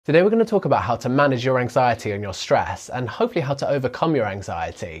Today we're going to talk about how to manage your anxiety and your stress and hopefully how to overcome your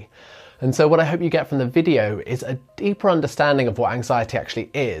anxiety. And so what I hope you get from the video is a deeper understanding of what anxiety actually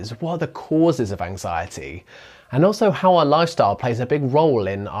is, what are the causes of anxiety, and also how our lifestyle plays a big role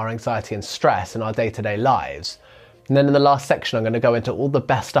in our anxiety and stress in our day-to-day lives. And then in the last section I'm going to go into all the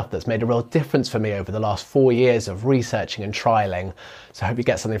best stuff that's made a real difference for me over the last 4 years of researching and trialing, so I hope you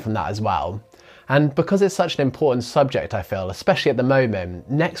get something from that as well. And because it's such an important subject, I feel, especially at the moment,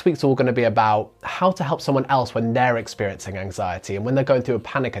 next week's all going to be about how to help someone else when they're experiencing anxiety and when they're going through a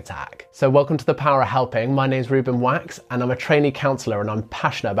panic attack. So welcome to The Power of Helping. My name's Reuben Wachs and I'm a trainee counsellor, and I'm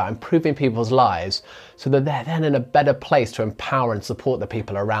passionate about improving people's lives so that they're then in a better place to empower and support the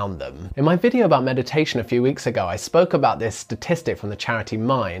people around them. In my video about meditation a few weeks ago, I spoke about this statistic from the charity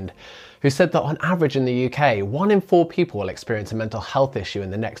Mind, who said that on average in the UK, 1 in 4 people will experience a mental health issue in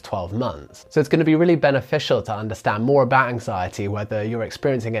the next 12 months. So it's going to be really beneficial to understand more about anxiety, whether you're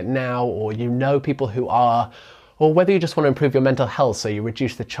experiencing it now or you know people who are, or whether you just want to improve your mental health so you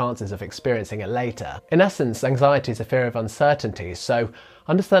reduce the chances of experiencing it later. In essence, anxiety is a fear of uncertainty, so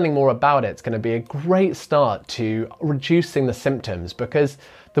understanding more about it is going to be a great start to reducing the symptoms, because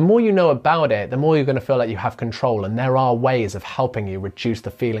the more you know about it, the more you're going to feel like you have control, and there are ways of helping you reduce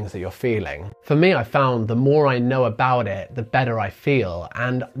the feelings that you're feeling. For me, I found the more I know about it, the better I feel,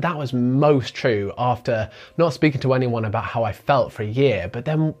 and that was most true after not speaking to anyone about how I felt for a year, but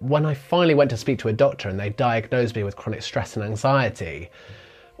then when I finally went to speak to a doctor and they diagnosed me with chronic stress and anxiety,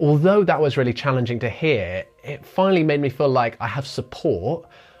 although that was really challenging to hear, it finally made me feel like I have support,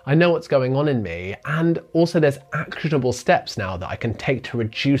 I know what's going on in me, and also there's actionable steps now that I can take to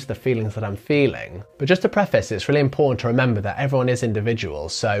reduce the feelings that I'm feeling. But just to preface, it's really important to remember that everyone is individual,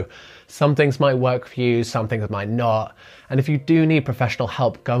 so some things might work for you, some things might not, and if you do need professional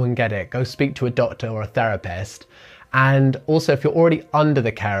help, go and get it. Go speak to a doctor or a therapist. And also, if you're already under the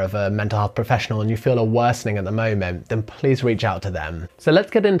care of a mental health professional and you feel a worsening at the moment, then please reach out to them. So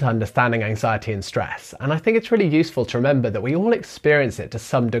let's get into understanding anxiety and stress. And I think it's really useful to remember that we all experience it to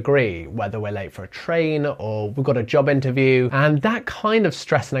some degree, whether we're late for a train or we've got a job interview. And that kind of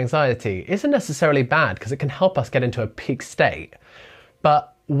stress and anxiety isn't necessarily bad because it can help us get into a peak state.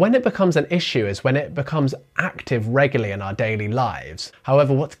 But when it becomes an issue is when it becomes active regularly in our daily lives.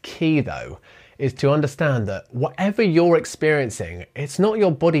 However, what's key though is to understand that whatever you're experiencing, it's not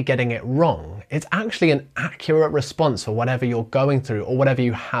your body getting it wrong. It's actually an accurate response for whatever you're going through or whatever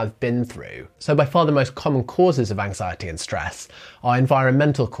you have been through. So by far the most common causes of anxiety and stress are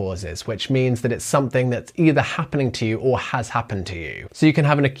environmental causes, which means that it's something that's either happening to you or has happened to you. So you can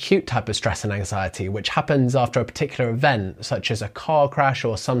have an acute type of stress and anxiety, which happens after a particular event, such as a car crash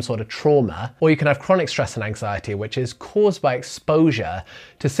or some sort of trauma, or you can have chronic stress and anxiety, which is caused by exposure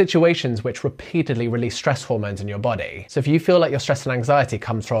to situations which repeatedly release stress hormones in your body. So if you feel like your stress and anxiety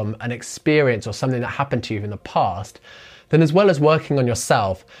comes from an experience or something that happened to you in the past, then as well as working on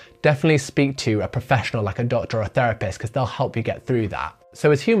yourself, definitely speak to a professional like a doctor or a therapist, because they'll help you get through that.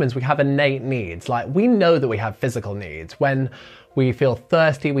 So as humans, we have innate needs. Like, we know that we have physical needs. When we feel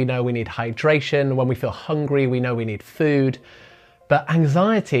thirsty, we know we need hydration. When we feel hungry, we know we need food. But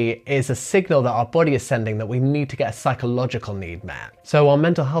anxiety is a signal that our body is sending that we need to get a psychological need met. So our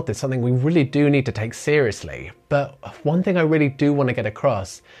mental health is something we really do need to take seriously. But one thing I really do want to get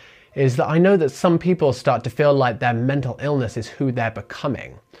across is that I know that some people start to feel like their mental illness is who they're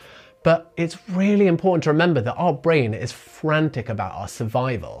becoming. But it's really important to remember that our brain is frantic about our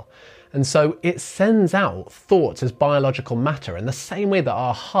survival. And so it sends out thoughts as biological matter in the same way that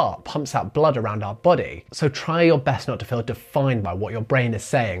our heart pumps out blood around our body. So try your best not to feel defined by what your brain is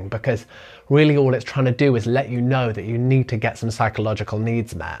saying, because really all it's trying to do is let you know that you need to get some psychological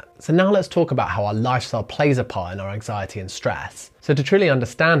needs met. So now let's talk about how our lifestyle plays a part in our anxiety and stress. So to truly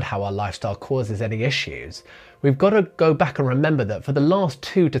understand how our lifestyle causes any issues, we've got to go back and remember that for the last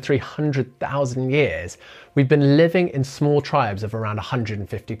 200,000 to 300,000 years, we've been living in small tribes of around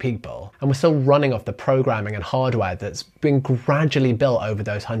 150 people. And we're still running off the programming and hardware that's been gradually built over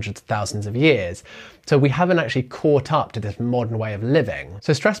those hundreds of thousands of years. So we haven't actually caught up to this modern way of living.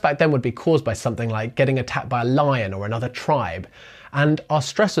 So stress back then would be caused by something like getting attacked by a lion or another tribe. And our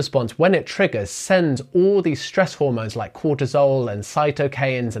stress response, when it triggers, sends all these stress hormones like cortisol and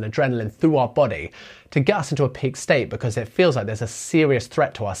cytokines and adrenaline through our body to get us into a peak state, because it feels like there's a serious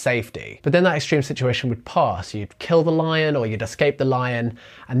threat to our safety. But then that extreme situation would pass. You'd kill the lion or you'd escape the lion.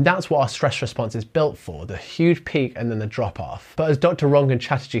 And that's what our stress response is built for, the huge peak and then the drop off. But as Dr. Rangan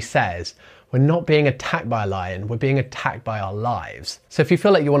Chatterjee says, we're not being attacked by a lion, we're being attacked by our lives. So if you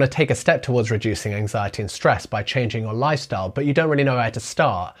feel like you want to take a step towards reducing anxiety and stress by changing your lifestyle, but you don't really know where to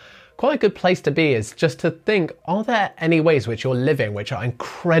start, quite a good place to be is just to think, are there any ways which you're living which are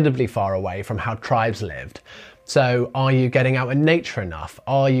incredibly far away from how tribes lived? So are you getting out in nature enough?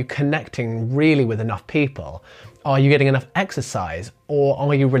 Are you connecting really with enough people? Are you getting enough exercise, or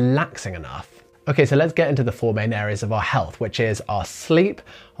are you relaxing enough? Okay, so let's get into the four main areas of our health, which is our sleep,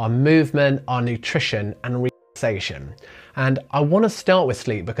 our movement, our nutrition, and relaxation. And I want to start with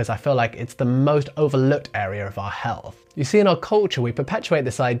sleep because I feel like it's the most overlooked area of our health. You see, in our culture, we perpetuate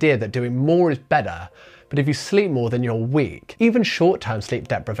this idea that doing more is better, but if you sleep more, then you're weak. Even short-term sleep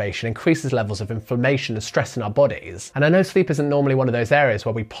deprivation increases levels of inflammation and stress in our bodies. And I know sleep isn't normally one of those areas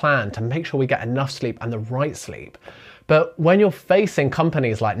where we plan to make sure we get enough sleep and the right sleep. But when you're facing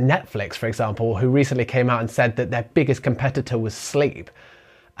companies like Netflix, for example, who recently came out and said that their biggest competitor was sleep,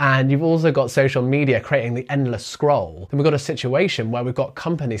 and you've also got social media creating the endless scroll, then we've got a situation where we've got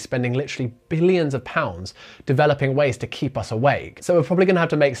companies spending literally billions of pounds developing ways to keep us awake. So we're probably going to have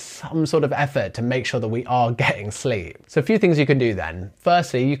to make some sort of effort to make sure that we are getting sleep. So a few things you can do then.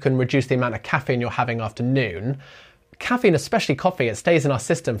 Firstly, you can reduce the amount of caffeine you're having after noon. Caffeine, especially coffee, it stays in our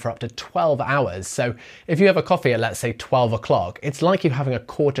system for up to 12 hours. So if you have a coffee at, let's say, 12 o'clock, it's like you having a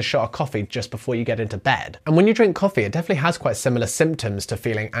quarter shot of coffee just before you get into bed. And when you drink coffee, it definitely has quite similar symptoms to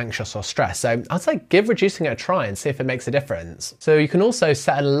feeling anxious or stressed. So I'd say give reducing it a try and see if it makes a difference. So you can also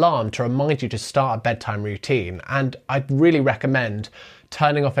set an alarm to remind you to start a bedtime routine. And I'd really recommend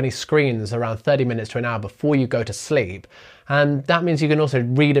turning off any screens around 30 minutes to an hour before you go to sleep. And that means you can also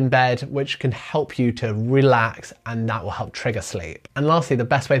read in bed, which can help you to relax, and that will help trigger sleep. And lastly, the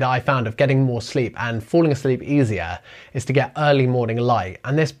best way that I found of getting more sleep and falling asleep easier is to get early morning light.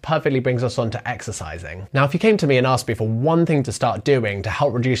 And this perfectly brings us on to exercising. Now, if you came to me and asked me for one thing to start doing to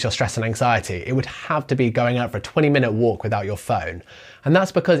help reduce your stress and anxiety, it would have to be going out for a 20-minute walk without your phone. And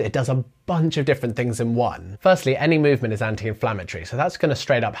that's because it does a bunch of different things in one. Firstly, any movement is anti-inflammatory, so that's going to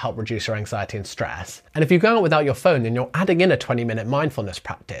straight up help reduce your anxiety and stress. And if you go out without your phone, then you're adding in a 20-minute mindfulness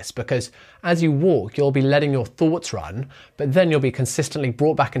practice, because as you walk, you'll be letting your thoughts run, but then you'll be consistently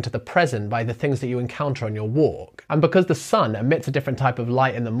brought back into the present by the things that you encounter on your walk. And because the sun emits a different type of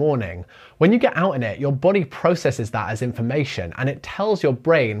light in the morning, when you get out in it, your body processes that as information, and it tells your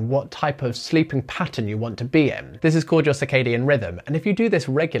brain what type of sleeping pattern you want to be in. This is called your circadian rhythm, and if you do this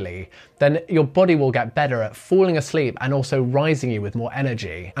regularly, then your body will get better at falling asleep and also rising you with more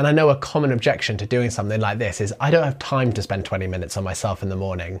energy. And I know a common objection to doing something like this is, I don't have time to spend 20 minutes on myself in the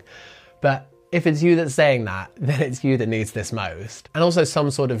morning. But if it's you that's saying that, then it's you that needs this most. And also some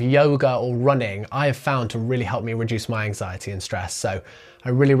sort of yoga or running I have found to really help me reduce my anxiety and stress, so I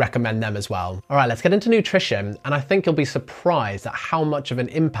really recommend them as well. All right, let's get into nutrition, and I think you'll be surprised at how much of an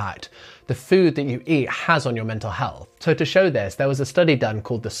impact the food that you eat has on your mental health. So to show this, there was a study done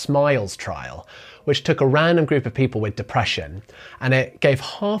called the SMILES trial, which took a random group of people with depression, and it gave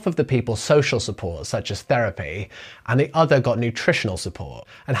half of the people social support, such as therapy, and the other got nutritional support.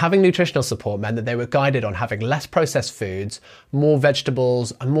 And having nutritional support meant that they were guided on having less processed foods, more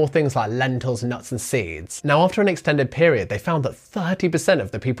vegetables, and more things like lentils, nuts, and seeds. Now, after an extended period, they found that 30%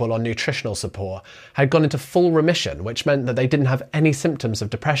 of the people on nutritional support had gone into full remission, which meant that they didn't have any symptoms of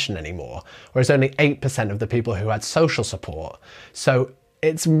depression anymore, whereas only 8% of the people who had social support. So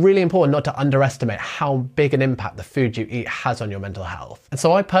it's really important not to underestimate how big an impact the food you eat has on your mental health. And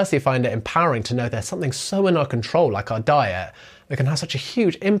so I personally find it empowering to know there's something so in our control, like our diet, that can have such a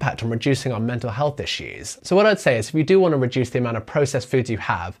huge impact on reducing our mental health issues. So what I'd say is, if you do want to reduce the amount of processed foods you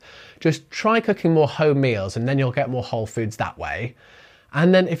have, just try cooking more home meals, and then you'll get more whole foods that way.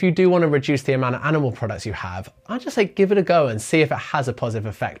 And then if you do want to reduce the amount of animal products you have, I'd just say give it a go and see if it has a positive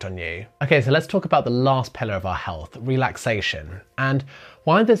effect on you. Okay, so let's talk about the last pillar of our health, relaxation. And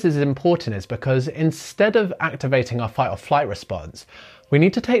why this is important is because instead of activating our fight or flight response, we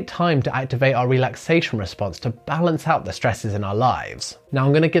need to take time to activate our relaxation response to balance out the stresses in our lives. Now,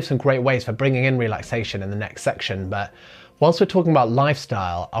 I'm going to give some great ways for bringing in relaxation in the next section, but whilst we're talking about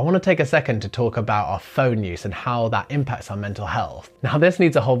lifestyle, I want to take a second to talk about our phone use and how that impacts our mental health. Now, this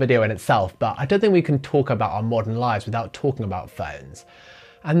needs a whole video in itself, but I don't think we can talk about our modern lives without talking about phones.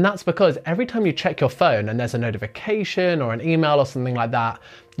 And that's because every time you check your phone and there's a notification or an email or something like that,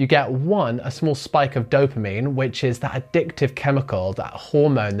 you get a small spike of dopamine, which is that addictive chemical, that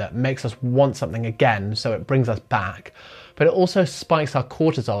hormone that makes us want something again, so it brings us back. But it also spikes our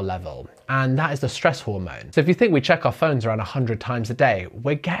cortisol level, and that is the stress hormone. So if you think we check our phones around 100 times a day,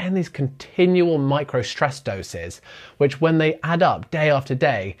 we're getting these continual micro stress doses, which when they add up day after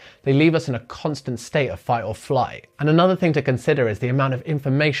day, they leave us in a constant state of fight or flight. And another thing to consider is the amount of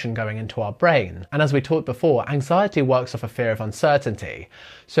information going into our brain. And as we talked before, anxiety works off a fear of uncertainty.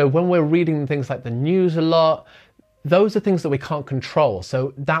 So when we're reading things like the news a lot, those are things that we can't control.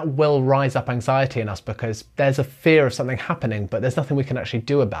 So that will rise up anxiety in us because there's a fear of something happening, but there's nothing we can actually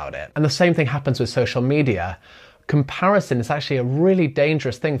do about it. And the same thing happens with social media. Comparison is actually a really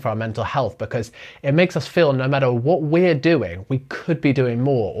dangerous thing for our mental health because it makes us feel no matter what we're doing, we could be doing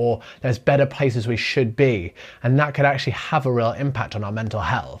more, or there's better places we should be. And that could actually have a real impact on our mental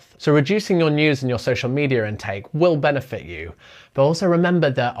health. So reducing your news and your social media intake will benefit you. But also remember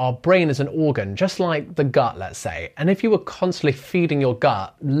that our brain is an organ, just like the gut, let's say. And if you were constantly feeding your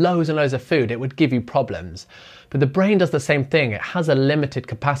gut loads and loads of food, it would give you problems. But the brain does the same thing. It has a limited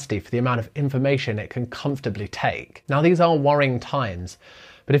capacity for the amount of information it can comfortably take. Now, these are worrying times,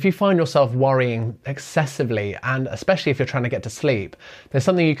 but if you find yourself worrying excessively, and especially if you're trying to get to sleep, there's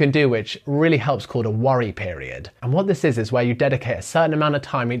something you can do which really helps, called a worry period. And what this is where you dedicate a certain amount of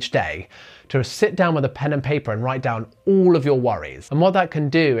time each day to sit down with a pen and paper and write down all of your worries. And what that can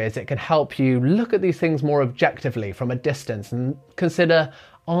do is it can help you look at these things more objectively from a distance and consider,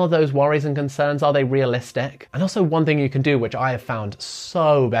 are those worries and concerns, are they realistic? And also one thing you can do, which I have found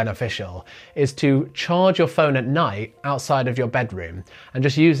so beneficial, is to charge your phone at night outside of your bedroom and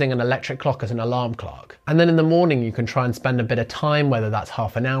just using an electric clock as an alarm clock. And then in the morning you can try and spend a bit of time, whether that's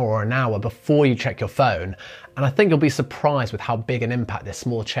half an hour or an hour, before you check your phone. And I think you'll be surprised with how big an impact this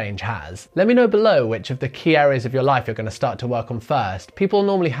small change has. Let me know below which of the key areas of your life you're going to start to work on first. People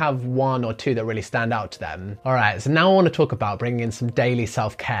normally have one or two that really stand out to them. Alright, so now I want to talk about bringing in some daily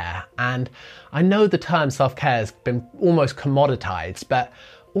self-care. And I know the term self-care has been almost commoditized, but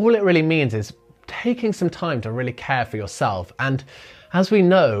all it really means is taking some time to really care for yourself. And as we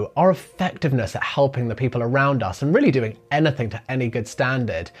know, our effectiveness at helping the people around us and really doing anything to any good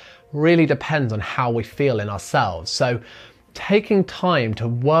standard really depends on how we feel in ourselves. So taking time to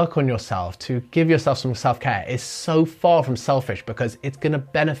work on yourself, to give yourself some self-care, is so far from selfish because it's going to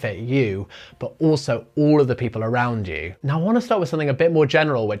benefit you, but also all of the people around you. Now, I want to start with something a bit more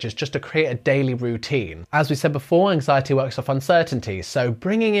general, which is just to create a daily routine. As we said before, anxiety works off uncertainty. So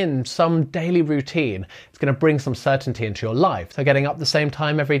bringing in some daily routine is going to bring some certainty into your life. So getting up the same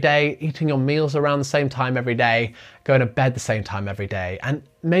time every day, eating your meals around the same time every day, going to bed the same time every day, and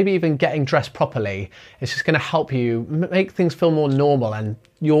maybe even getting dressed properly. It's just going to help you make things feel more normal and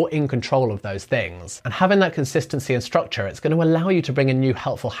you're in control of those things. And having that consistency and structure, it's going to allow you to bring in new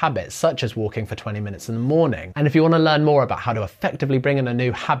helpful habits, such as walking for 20 minutes in the morning. And if you want to learn more about how to effectively bring in a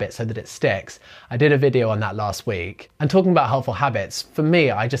new habit so that it sticks, I did a video on that last week. And talking about helpful habits, for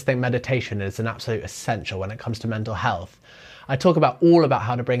me, I just think meditation is an absolute essential when it comes to mental health. I talk all about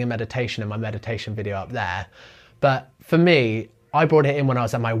how to bring in meditation in my meditation video up there. But for me, I brought it in when I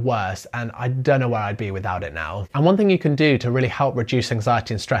was at my worst, and I don't know where I'd be without it now. And one thing you can do to really help reduce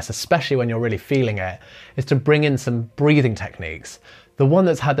anxiety and stress, especially when you're really feeling it, is to bring in some breathing techniques. The one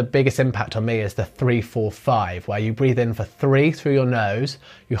that's had the biggest impact on me is the 3-4-5, where you breathe in for 3 through your nose,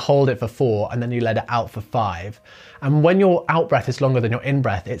 you hold it for 4, and then you let it out for 5. And when your out breath is longer than your in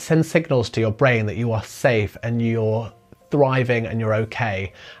breath, it sends signals to your brain that you are safe and you're thriving and you're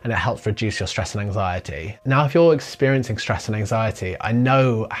okay, and it helps reduce your stress and anxiety. Now, if you're experiencing stress and anxiety, I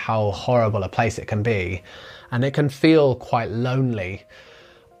know how horrible a place it can be, and it can feel quite lonely.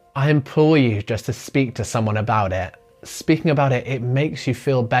 I implore you just to speak to someone about it. Speaking about it, it makes you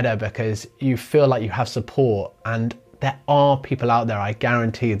feel better because you feel like you have support, and there are people out there, I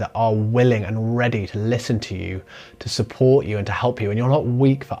guarantee, that are willing and ready to listen to you, to support you and to help you, and you're not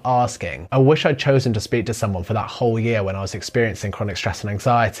weak for asking. I wish I'd chosen to speak to someone for that whole year when I was experiencing chronic stress and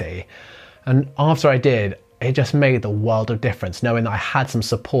anxiety. And after I did, it just made the world of difference, knowing that I had some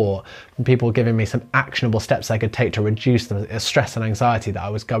support and people giving me some actionable steps I could take to reduce the stress and anxiety that I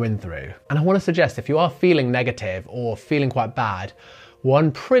was going through. And I want to suggest, if you are feeling negative or feeling quite bad,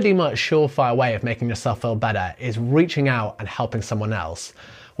 one pretty much surefire way of making yourself feel better is reaching out and helping someone else.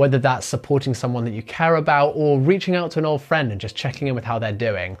 Whether that's supporting someone that you care about or reaching out to an old friend and just checking in with how they're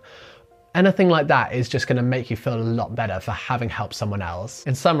doing. Anything like that is just going to make you feel a lot better for having helped someone else.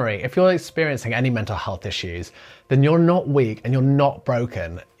 In summary, if you're experiencing any mental health issues, then you're not weak and you're not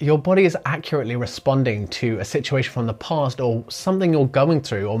broken. Your body is accurately responding to a situation from the past or something you're going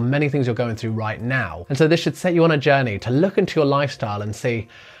through, or many things you're going through right now. And so this should set you on a journey to look into your lifestyle and see,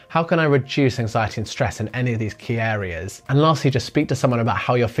 how can I reduce anxiety and stress in any of these key areas? And lastly, just speak to someone about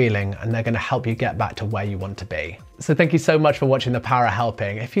how you're feeling, and they're going to help you get back to where you want to be. So thank you so much for watching The Power of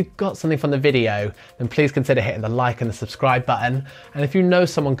Helping. If you got something from the video, then please consider hitting the like and the subscribe button. And if you know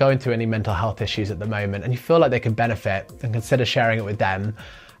someone going through any mental health issues at the moment and you feel like they could benefit, then consider sharing it with them.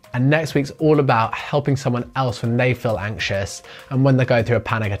 And next week's all about helping someone else when they feel anxious and when they're going through a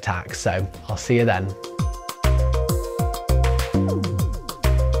panic attack. So I'll see you then.